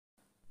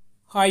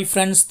Hi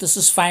friends, this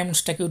is 5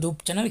 Minutes Tech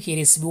YouTube channel. Here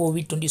is Vivo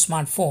V20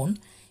 smartphone.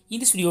 In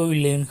this video, we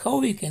will learn how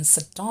we can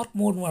set dark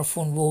mode on our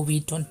phone Vivo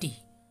V20.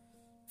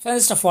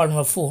 First of all, on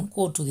our phone,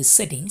 go to the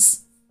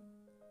settings.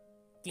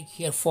 Click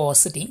here for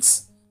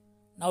settings.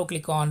 Now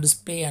click on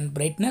display and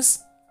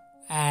brightness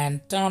and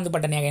turn on the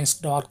button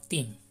against dark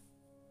theme.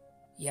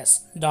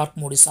 Yes, dark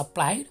mode is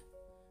applied.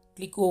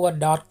 Click over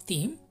dark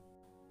theme.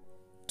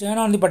 Turn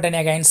on the button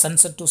against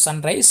sunset to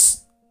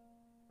sunrise.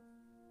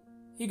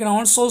 You can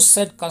also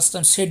set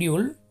custom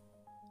schedule.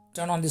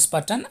 Turn on this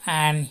button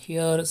and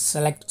here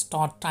select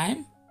start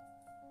time.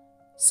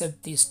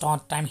 Set the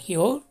start time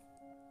here.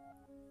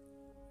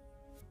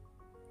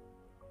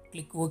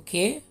 Click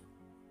OK.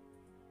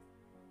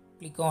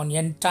 Click on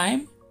end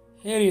time.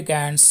 Here you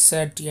can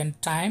set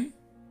end time.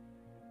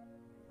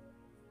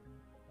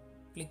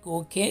 Click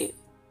OK.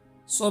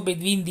 So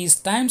between these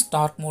times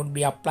dark mode will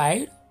be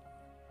applied.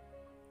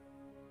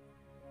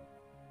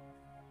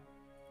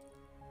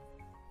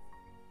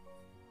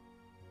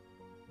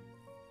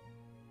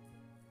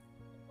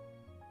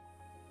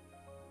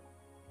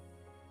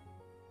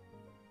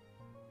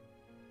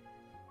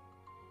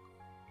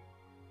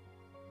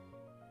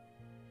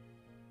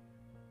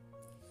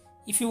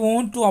 If you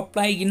want to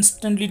apply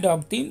instantly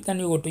dark theme, then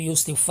you go to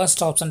use the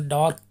first option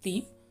dark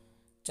theme.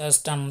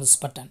 Just turn on this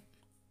button.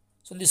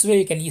 So this way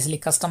you can easily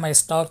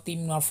customize dark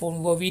theme in your phone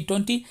Vivo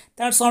V20.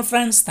 That's all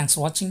friends. Thanks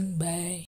for watching. Bye.